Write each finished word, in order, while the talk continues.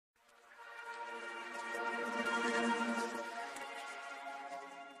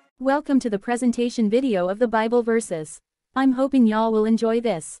Welcome to the presentation video of the Bible verses. I'm hoping y'all will enjoy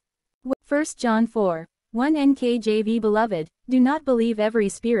this. 1 John 4:1 NKJV. Beloved, do not believe every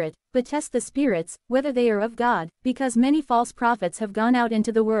spirit, but test the spirits, whether they are of God, because many false prophets have gone out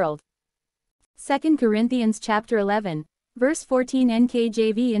into the world. 2 Corinthians chapter 11, verse 14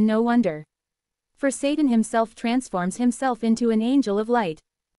 NKJV. And no wonder. For Satan himself transforms himself into an angel of light.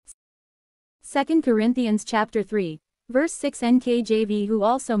 2 Corinthians chapter 3. Verse 6 NKJV. Who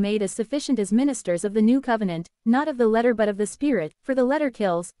also made us sufficient as ministers of the new covenant, not of the letter but of the Spirit, for the letter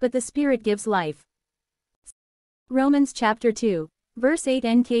kills, but the Spirit gives life. Romans chapter 2. Verse 8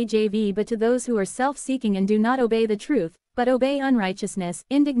 NKJV. But to those who are self-seeking and do not obey the truth, but obey unrighteousness,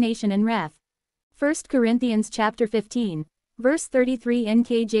 indignation and wrath. 1 Corinthians chapter 15. Verse 33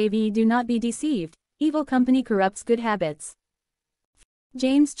 NKJV. Do not be deceived, evil company corrupts good habits.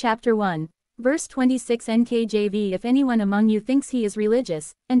 James chapter 1. Verse 26 NKJV. If anyone among you thinks he is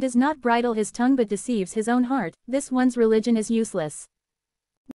religious, and does not bridle his tongue but deceives his own heart, this one's religion is useless.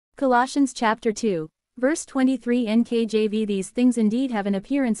 Colossians chapter 2. Verse 23 NKJV. These things indeed have an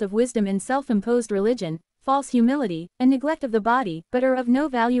appearance of wisdom in self-imposed religion, false humility, and neglect of the body, but are of no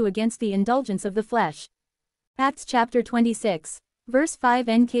value against the indulgence of the flesh. Acts chapter 26. Verse 5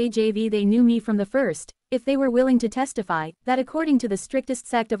 NKJV. They knew me from the first, if they were willing to testify, that according to the strictest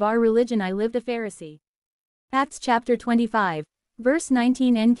sect of our religion I lived a Pharisee. Acts chapter 25. Verse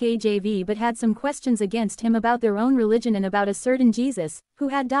 19 NKJV. But had some questions against him about their own religion and about a certain Jesus, who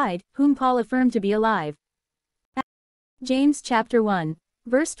had died, whom Paul affirmed to be alive. James chapter 1.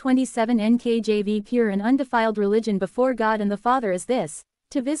 Verse 27 NKJV. Pure and undefiled religion before God and the Father is this,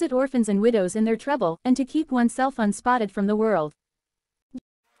 to visit orphans and widows in their trouble, and to keep oneself unspotted from the world.